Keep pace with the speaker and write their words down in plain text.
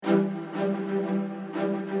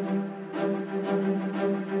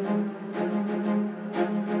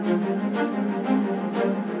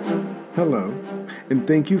and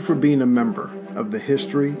thank you for being a member of the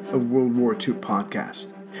History of World War II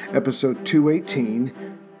podcast, episode 218,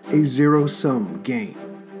 A Zero-Sum Game.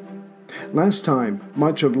 Last time,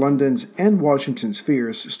 much of London's and Washington's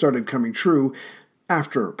fears started coming true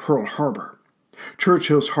after Pearl Harbor.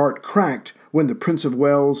 Churchill's heart cracked when the Prince of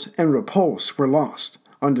Wales and Repulse were lost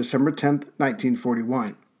on December 10,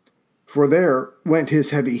 1941. For there went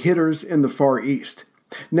his heavy hitters in the Far East.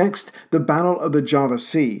 Next, the Battle of the Java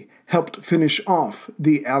Sea helped finish off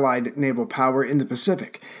the Allied naval power in the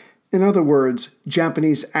Pacific. In other words,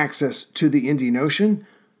 Japanese access to the Indian Ocean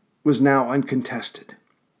was now uncontested.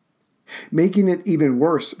 Making it even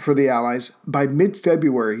worse for the Allies, by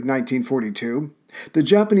mid-February 1942, the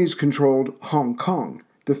Japanese controlled Hong Kong,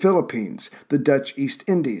 the Philippines, the Dutch East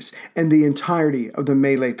Indies, and the entirety of the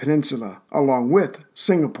Malay Peninsula, along with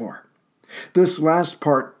Singapore. This last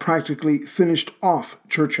part practically finished off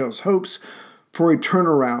Churchill's hopes for a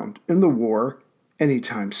turnaround in the war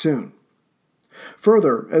anytime soon.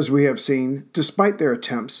 Further, as we have seen, despite their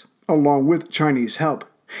attempts, along with Chinese help,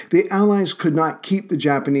 the Allies could not keep the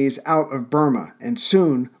Japanese out of Burma and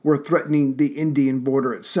soon were threatening the Indian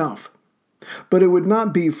border itself. But it would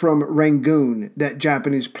not be from Rangoon that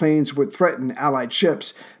Japanese planes would threaten Allied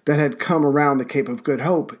ships that had come around the Cape of Good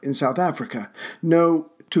Hope in South Africa. No,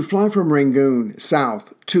 to fly from Rangoon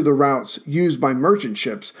south to the routes used by merchant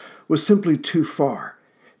ships was simply too far.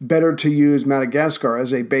 Better to use Madagascar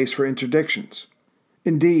as a base for interdictions.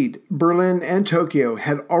 Indeed, Berlin and Tokyo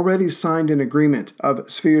had already signed an agreement of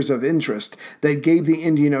spheres of interest that gave the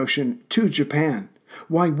Indian Ocean to Japan.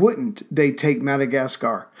 Why wouldn't they take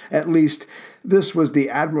Madagascar? At least, this was the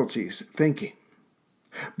Admiralty's thinking.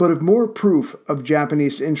 But if more proof of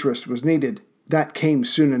Japanese interest was needed, that came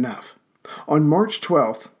soon enough. On March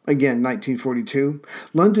 12th, again 1942,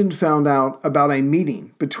 London found out about a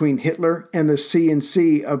meeting between Hitler and the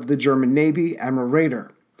C&C of the German Navy, Admiral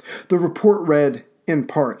Raeder. The report read, in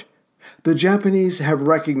part, "The Japanese have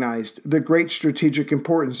recognized the great strategic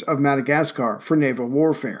importance of Madagascar for naval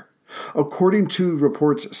warfare. According to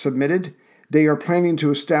reports submitted, they are planning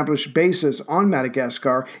to establish bases on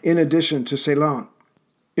Madagascar in addition to Ceylon,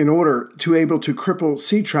 in order to able to cripple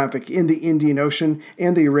sea traffic in the Indian Ocean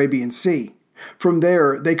and the Arabian Sea. From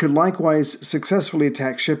there, they could likewise successfully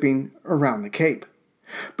attack shipping around the Cape.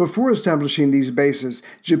 Before establishing these bases,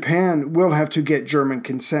 Japan will have to get German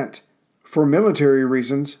consent. For military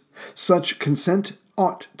reasons, such consent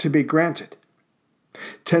ought to be granted."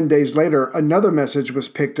 10 days later, another message was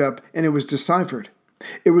picked up and it was deciphered.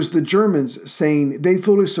 It was the Germans saying they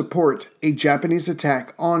fully support a Japanese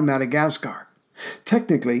attack on Madagascar.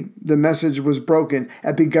 Technically, the message was broken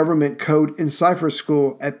at the government code and cipher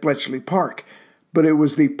school at Bletchley Park, but it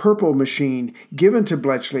was the purple machine given to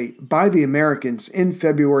Bletchley by the Americans in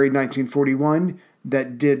February 1941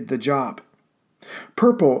 that did the job.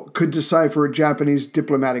 Purple could decipher Japanese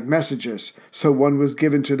diplomatic messages, so one was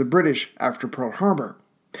given to the British after Pearl Harbor.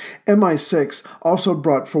 MI6 also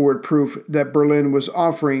brought forward proof that Berlin was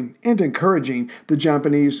offering and encouraging the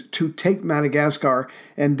Japanese to take Madagascar,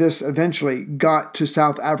 and this eventually got to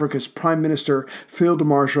South Africa's Prime Minister Field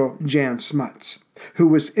Marshal Jan Smuts, who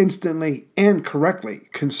was instantly and correctly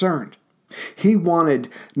concerned. He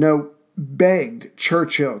begged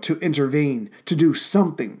Churchill to intervene, to do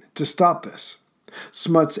something to stop this.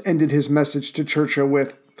 Smuts ended his message to Churchill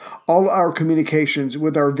with, "All our communications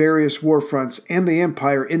with our various war fronts and the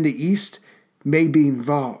Empire in the East may be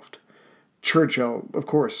involved." Churchill, of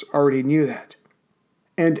course, already knew that.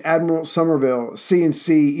 And Admiral Somerville,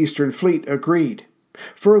 C&C Eastern Fleet, agreed.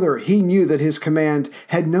 Further, he knew that his command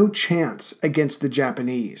had no chance against the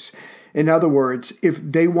Japanese. In other words, if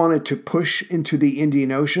they wanted to push into the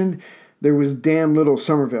Indian Ocean, there was damn little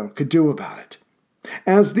Somerville could do about it.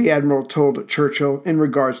 As the Admiral told Churchill in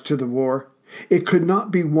regards to the war, it could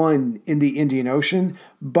not be won in the Indian Ocean,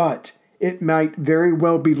 but it might very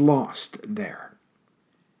well be lost there.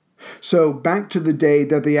 So back to the day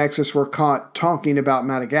that the Axis were caught talking about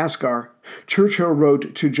Madagascar, Churchill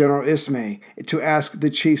wrote to General Ismay to ask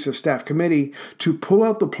the Chiefs of Staff Committee to pull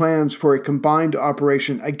out the plans for a combined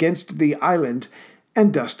operation against the island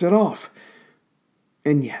and dust it off.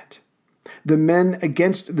 And yet, the men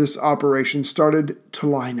against this operation started to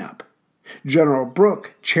line up. General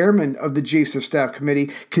Brooke, chairman of the Chiefs of Staff Committee,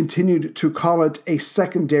 continued to call it a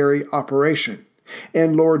secondary operation,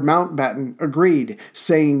 and Lord Mountbatten agreed,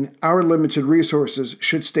 saying our limited resources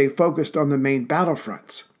should stay focused on the main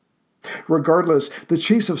battlefronts. Regardless, the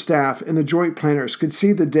Chiefs of Staff and the Joint Planners could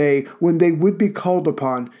see the day when they would be called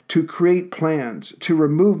upon to create plans to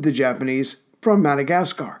remove the Japanese from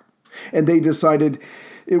Madagascar, and they decided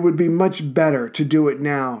it would be much better to do it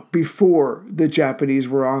now, before the Japanese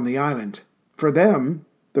were on the island. For them,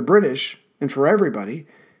 the British, and for everybody,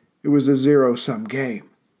 it was a zero-sum game.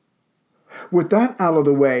 With that out of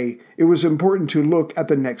the way, it was important to look at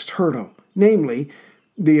the next hurdle, namely,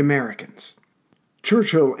 the Americans.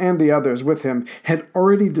 Churchill and the others with him had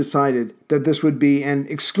already decided that this would be an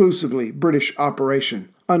exclusively British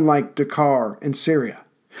operation, unlike Dakar and Syria,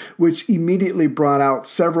 which immediately brought out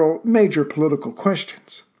several major political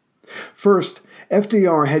questions. First,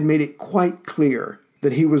 FDR had made it quite clear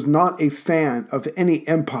that he was not a fan of any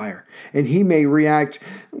empire, and he may react,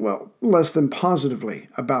 less than positively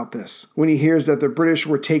about this when he hears that the British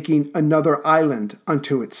were taking another island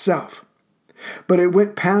unto itself. But it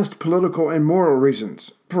went past political and moral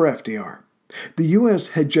reasons for FDR. The U.S.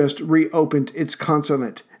 had just reopened its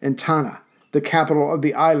consulate in Tana, the capital of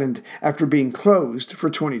the island, after being closed for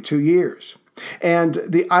 22 years. And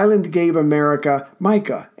the island gave America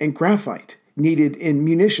mica and graphite needed in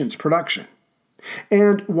munitions production.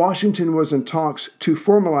 And Washington was in talks to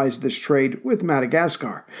formalize this trade with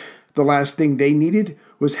Madagascar. The last thing they needed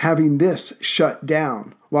was having this shut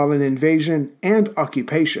down while an invasion and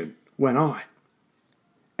occupation went on.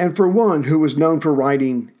 And for one who was known for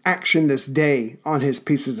writing "Action this day" on his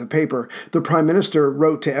pieces of paper, the Prime Minister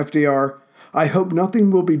wrote to FDR, "I hope nothing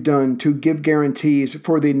will be done to give guarantees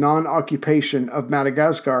for the non-occupation of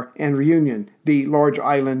Madagascar and Reunion, the large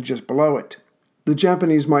island just below it. The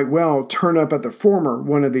Japanese might well turn up at the former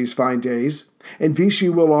one of these fine days, and Vichy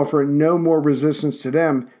will offer no more resistance to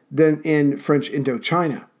them than in French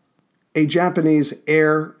Indochina. A Japanese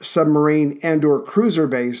air, submarine, and/or cruiser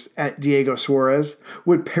base at Diego Suarez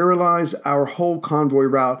would paralyze our whole convoy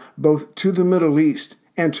route both to the Middle East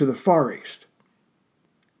and to the Far East."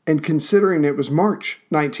 And considering it was March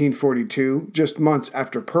 1942, just months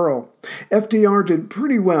after Pearl, FDR did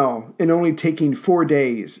pretty well in only taking 4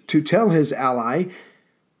 days to tell his ally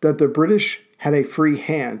that the British had a free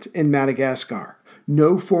hand in Madagascar.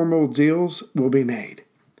 No formal deals will be made.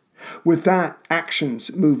 With that,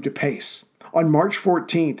 actions moved apace. On March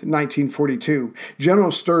 14, 1942,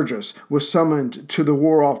 General Sturgis was summoned to the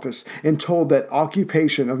War Office and told that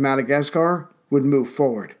occupation of Madagascar would move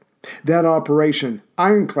forward. That Operation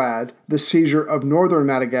Ironclad, the seizure of northern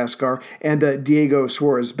Madagascar and the Diego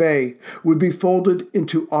Suarez Bay, would be folded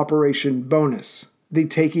into Operation Bonus, the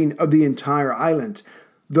taking of the entire island,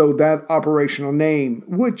 though that operational name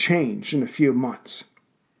would change in a few months.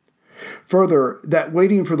 Further, that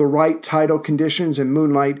waiting for the right tidal conditions and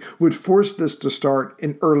moonlight would force this to start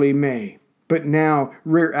in early May. But now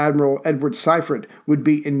Rear Admiral Edward Seifert would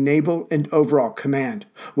be in naval and overall command,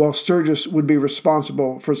 while Sturgis would be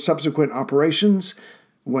responsible for subsequent operations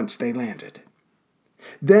once they landed.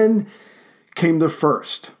 Then came the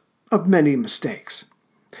first of many mistakes.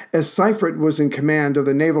 As Seifert was in command of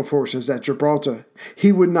the naval forces at Gibraltar,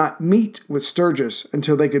 he would not meet with Sturgis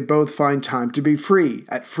until they could both find time to be free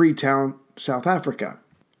at Freetown, South Africa.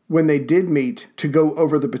 When they did meet to go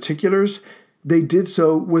over the particulars, they did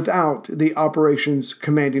so without the operations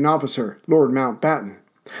commanding officer, Lord Mountbatten.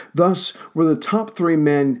 Thus were the top 3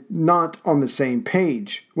 men not on the same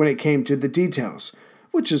page when it came to the details,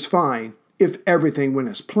 which is fine if everything went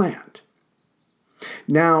as planned.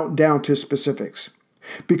 Now down to specifics.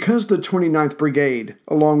 Because the 29th Brigade,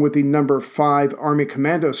 along with the number 5 Army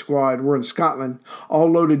Commando Squad, were in Scotland,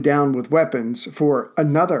 all loaded down with weapons for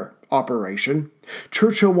another operation,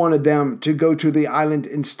 Churchill wanted them to go to the island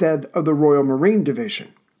instead of the Royal Marine Division.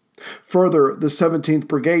 Further, the 17th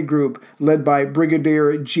Brigade Group, led by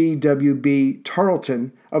Brigadier G.W.B.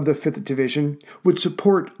 Tarleton of the 5th Division, would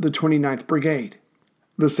support the 29th Brigade.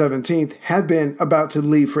 The 17th had been about to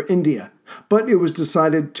leave for India, but it was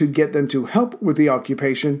decided to get them to help with the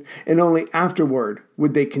occupation, and only afterward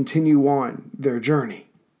would they continue on their journey.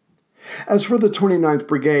 As for the 29th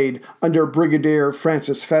Brigade, under Brigadier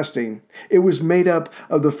Francis Festing, it was made up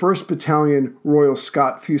of the 1st Battalion Royal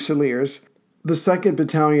Scot Fusiliers, the 2nd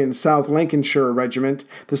Battalion South Lancashire Regiment,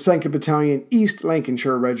 the 2nd Battalion East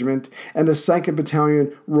Lancashire Regiment, and the 2nd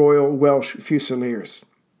Battalion Royal Welsh Fusiliers.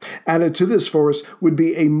 Added to this force would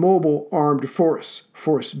be a mobile armed force,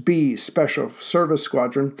 Force B Special Service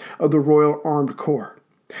Squadron of the Royal Armed Corps.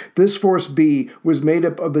 This Force B was made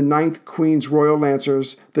up of the 9th Queen's Royal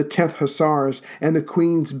Lancers, the 10th Hussars, and the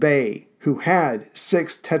Queen's Bay, who had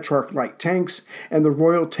 6 Tetrarch light tanks, and the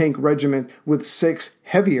Royal Tank Regiment with 6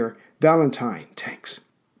 heavier Valentine tanks.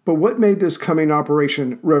 But what made this coming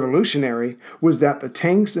operation revolutionary was that the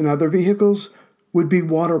tanks and other vehicles would be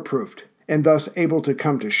waterproofed, and thus able to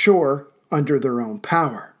come to shore under their own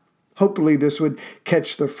power. Hopefully this would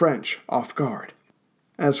catch the French off guard.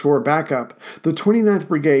 As for backup, the 29th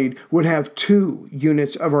Brigade would have 2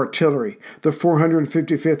 units of artillery, the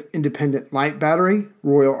 455th Independent Light Battery,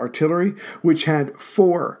 Royal Artillery, which had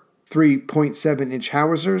 4 3.7-inch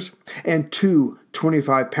howitzers and 2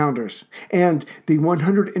 25-pounders, and the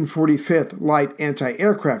 145th Light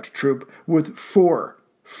Anti-Aircraft Troop with 4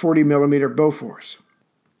 40mm Bofors.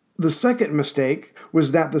 The second mistake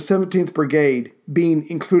was that the 17th Brigade, being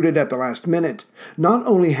included at the last minute, not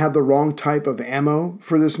only had the wrong type of ammo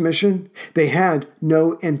for this mission, they had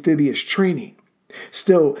no amphibious training.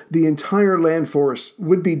 Still, the entire land force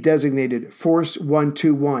would be designated Force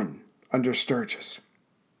 121 under Sturgis.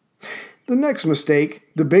 The next mistake,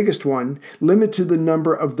 the biggest one, limited the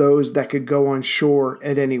number of those that could go on shore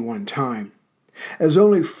at any one time. As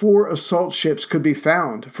only 4 assault ships could be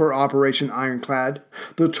found for Operation Ironclad,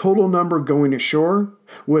 the total number going ashore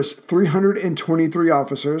was 323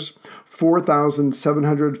 officers,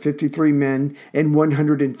 4,753 men, and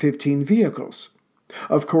 115 vehicles.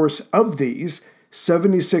 Of course, of these,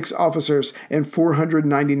 76 officers and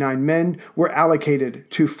 499 men were allocated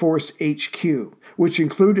to Force HQ, which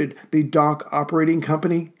included the Dock Operating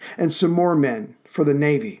Company and some more men for the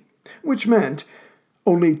Navy, which meant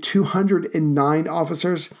only 209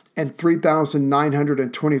 officers and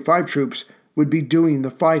 3,925 troops would be doing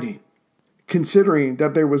the fighting. Considering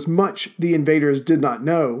that there was much the invaders did not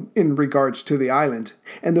know in regards to the island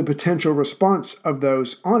and the potential response of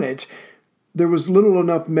those on it, there was little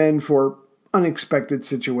enough men for unexpected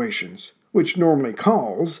situations, which normally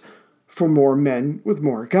calls for more men with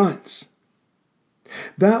more guns.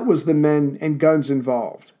 That was the men and guns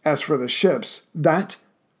involved. As for the ships, that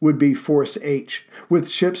would be Force H, with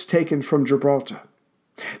ships taken from Gibraltar.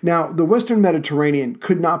 Now, the Western Mediterranean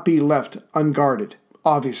could not be left unguarded,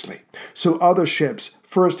 obviously, so other ships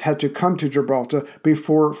first had to come to Gibraltar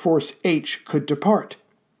before Force H could depart.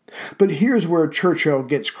 But here's where Churchill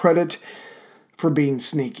gets credit for being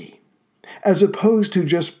sneaky. As opposed to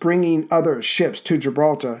just bringing other ships to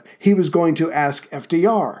Gibraltar, he was going to ask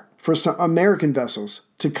FDR for some American vessels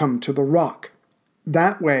to come to the Rock.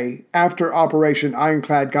 That way, after Operation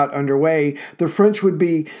Ironclad got underway, the French would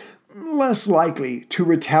be less likely to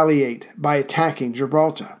retaliate by attacking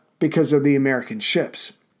Gibraltar because of the American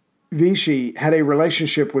ships. Vichy had a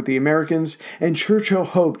relationship with the Americans, and Churchill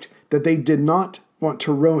hoped that they did not want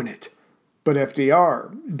to ruin it. But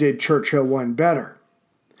FDR did Churchill one better.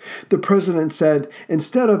 The president said,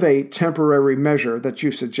 instead of a temporary measure that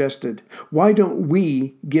you suggested, why don't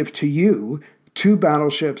we give to you 2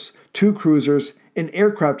 battleships, 2 cruisers, an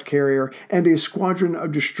aircraft carrier, and a squadron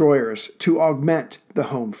of destroyers to augment the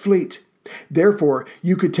home fleet. Therefore,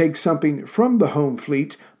 you could take something from the home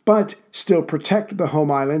fleet, but still protect the home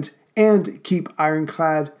island and keep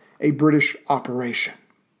Ironclad a British operation.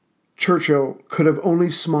 Churchill could have only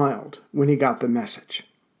smiled when he got the message.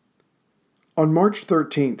 On March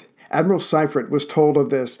 13th, Admiral Seifert was told of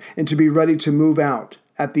this and to be ready to move out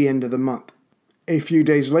at the end of the month. A few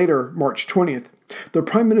days later, March 20th, the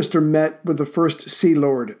Prime Minister met with the First Sea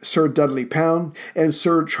Lord, Sir Dudley Pound, and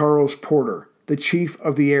Sir Charles Porter, the Chief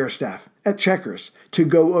of the Air Staff, at Chequers to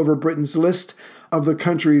go over Britain's list of the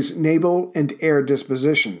country's naval and air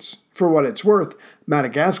dispositions. For what it's worth,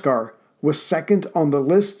 Madagascar was second on the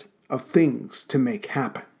list of things to make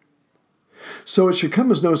happen. So it should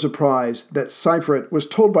come as no surprise that Seifert was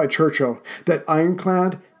told by Churchill that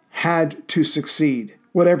Ironclad had to succeed,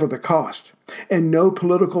 whatever the cost, and no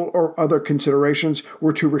political or other considerations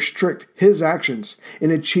were to restrict his actions in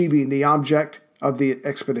achieving the object of the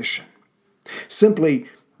expedition. Simply,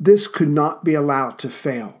 this could not be allowed to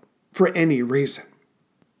fail for any reason.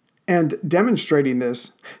 And demonstrating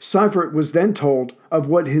this, Seifert was then told of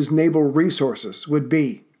what his naval resources would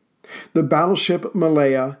be. The battleship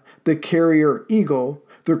Malaya, the carrier Eagle,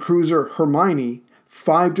 the cruiser Hermione,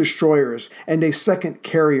 5 destroyers, and a second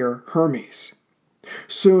carrier Hermes.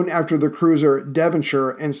 Soon after, the cruiser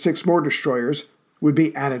Devonshire and 6 more destroyers would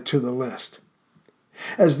be added to the list.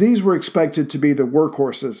 As these were expected to be the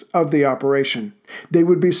workhorses of the operation, they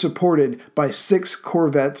would be supported by 6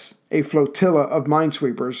 corvettes, a flotilla of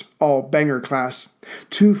minesweepers, all Banger class,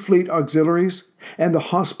 2 fleet auxiliaries, and the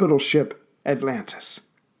hospital ship Atlantis.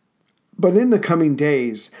 But in the coming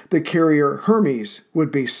days, the carrier Hermes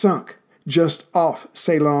would be sunk just off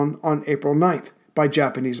Ceylon on April 9th by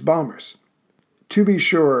Japanese bombers. To be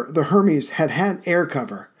sure, the Hermes had air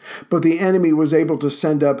cover, but the enemy was able to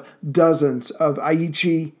send up dozens of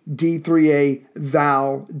Aichi D-3A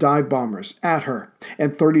Val dive bombers at her,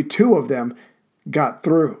 and 32 of them got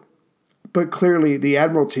through. But clearly the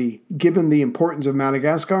Admiralty, given the importance of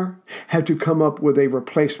Madagascar, had to come up with a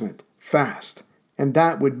replacement fast, and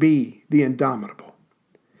that would be the Indomitable.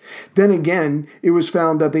 Then again, it was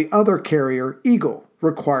found that the other carrier, Eagle,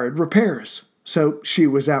 required repairs, so she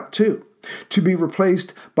was out too, to be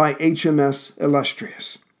replaced by HMS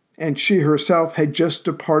Illustrious, and she herself had just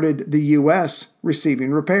departed the U.S.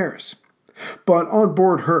 receiving repairs. But on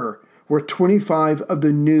board her were 25 of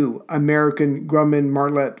the new American Grumman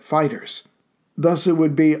Marlette fighters. Thus it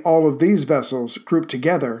would be all of these vessels grouped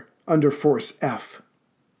together under Force F.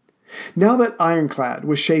 Now that Ironclad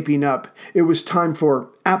was shaping up, it was time for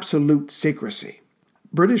absolute secrecy.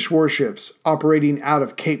 British warships operating out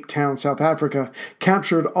of Cape Town, South Africa,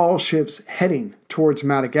 captured all ships heading towards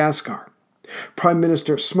Madagascar. Prime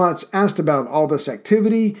Minister Smuts asked about all this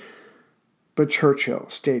activity, but Churchill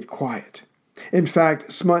stayed quiet. In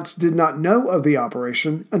fact, Smuts did not know of the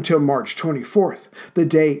operation until March 24th, the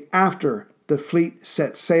day after the fleet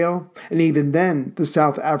set sail, and even then the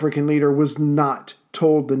South African leader was not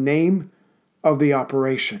told the name of the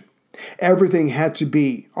operation. Everything had to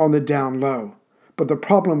be on the down low. But the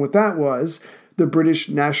problem with that was the British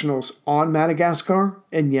nationals on Madagascar,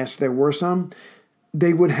 and yes, there were some,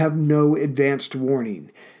 they would have no advanced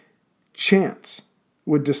warning. Chance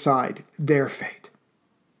would decide their fate.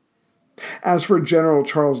 As for General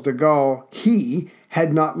Charles de Gaulle, he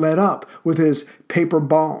had not let up with his paper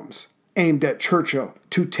bombs aimed at Churchill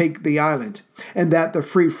to take the island, and that the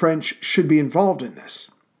Free French should be involved in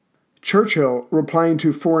this. Churchill, replying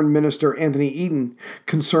to Foreign Minister Anthony Eden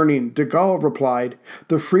concerning de Gaulle, replied,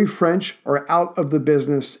 "The Free French are out of the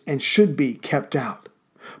business and should be kept out.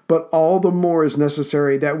 But all the more is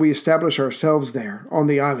necessary that we establish ourselves there on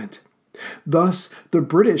the island." Thus, the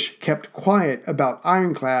British kept quiet about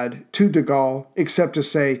Ironclad to de Gaulle, except to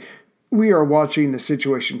say, "We are watching the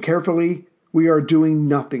situation carefully. We are doing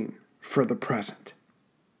nothing for the present."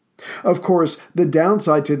 Of course, the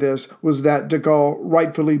downside to this was that de Gaulle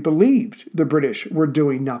rightfully believed the British were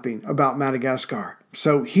doing nothing about Madagascar,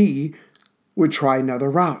 so he would try another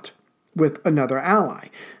route with another ally,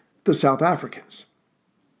 the South Africans.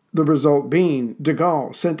 The result being, de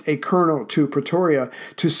Gaulle sent a colonel to Pretoria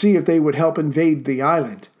to see if they would help invade the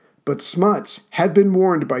island, but Smuts had been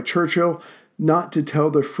warned by Churchill not to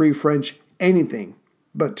tell the Free French anything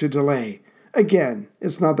but to delay. Again,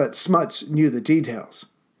 it's not that Smuts knew the details.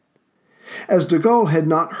 As de Gaulle had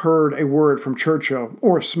not heard a word from Churchill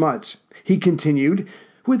or Smuts, he continued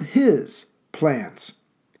with his plans.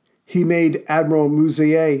 He made Admiral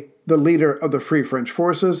Mouzier the leader of the Free French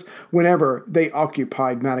forces whenever they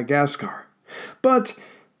occupied Madagascar. But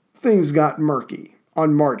things got murky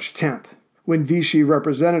on March 10th, when Vichy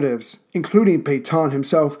representatives, including Pétain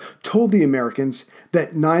himself, told the Americans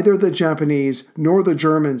that neither the Japanese nor the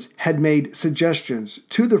Germans had made suggestions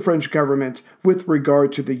to the French government with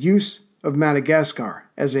regard to the use of Madagascar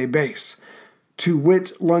as a base. To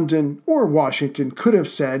wit, London or Washington could have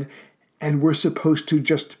said, "And we're supposed to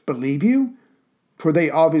just believe you?" For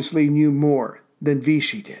they obviously knew more than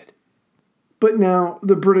Vichy did. But now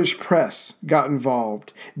the British press got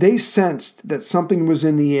involved. They sensed that something was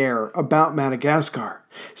in the air about Madagascar,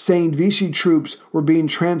 saying Vichy troops were being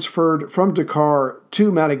transferred from Dakar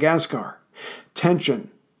to Madagascar.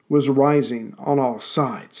 Tension was rising on all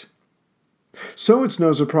sides. So it's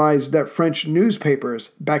no surprise that French newspapers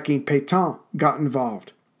backing Pétain got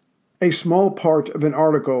involved. A small part of an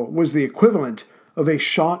article was the equivalent of a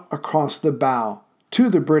shot across the bow to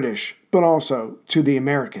the British, but also to the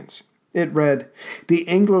Americans. It read, "The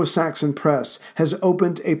Anglo-Saxon press has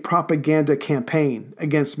opened a propaganda campaign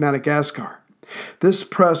against Madagascar. This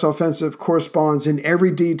press offensive corresponds in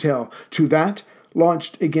every detail to that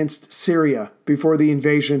launched against Syria before the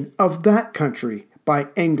invasion of that country by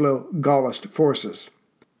Anglo-Gaullist forces.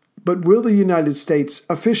 But will the United States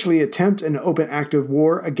officially attempt an open act of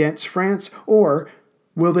war against France, or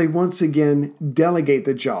will they once again delegate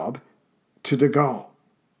the job to de Gaulle?"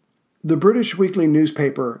 The British weekly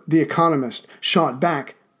newspaper, The Economist, shot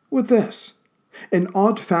back with this: "An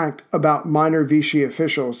odd fact about minor Vichy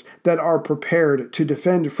officials that are prepared to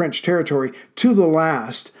defend French territory to the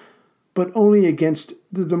last, but only against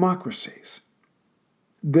the democracies."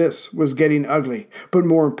 This was getting ugly, but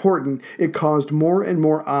more important, it caused more and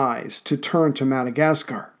more eyes to turn to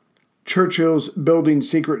Madagascar. Churchill's building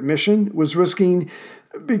secret mission was risking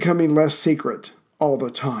becoming less secret all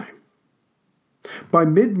the time. By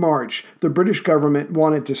mid-March, the British government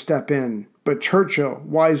wanted to step in, but Churchill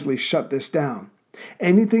wisely shut this down.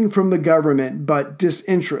 Anything from the government but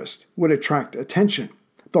disinterest would attract attention,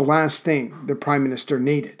 the last thing the Prime Minister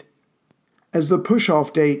needed. As the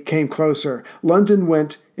push-off date came closer, London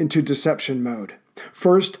went into deception mode.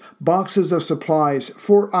 First, boxes of supplies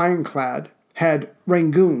for Ironclad had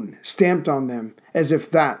Rangoon stamped on them as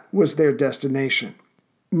if that was their destination.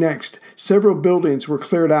 Next, several buildings were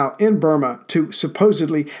cleared out in Burma to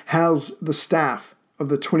supposedly house the staff of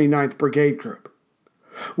the 29th Brigade Group.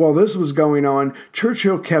 While this was going on,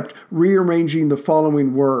 Churchill kept rearranging the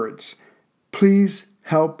following words: "Please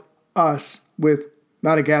help us with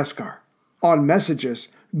Madagascar," on messages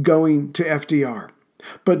going to FDR.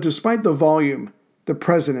 But despite the volume, the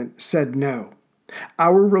president said no.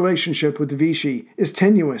 "Our relationship with Vichy is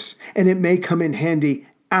tenuous, and it may come in handy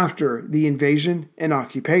after the invasion and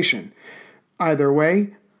occupation. Either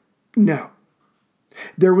way, no."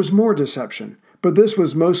 There was more deception, but this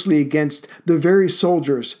was mostly against the very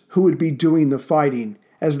soldiers who would be doing the fighting,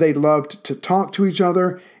 as they loved to talk to each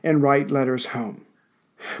other and write letters home.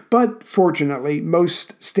 But fortunately,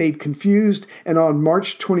 most stayed confused, and on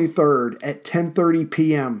March 23rd at 10:30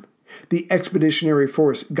 p.m., the Expeditionary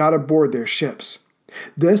Force got aboard their ships.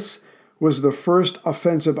 This was the first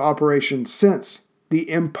offensive operation since the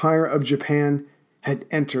Empire of Japan had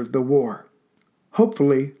entered the war.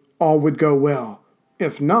 Hopefully, all would go well.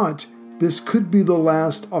 If not, this could be the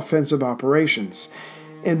last offensive operations,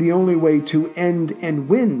 and the only way to end and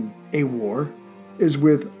win a war is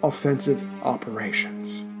with offensive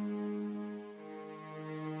operations.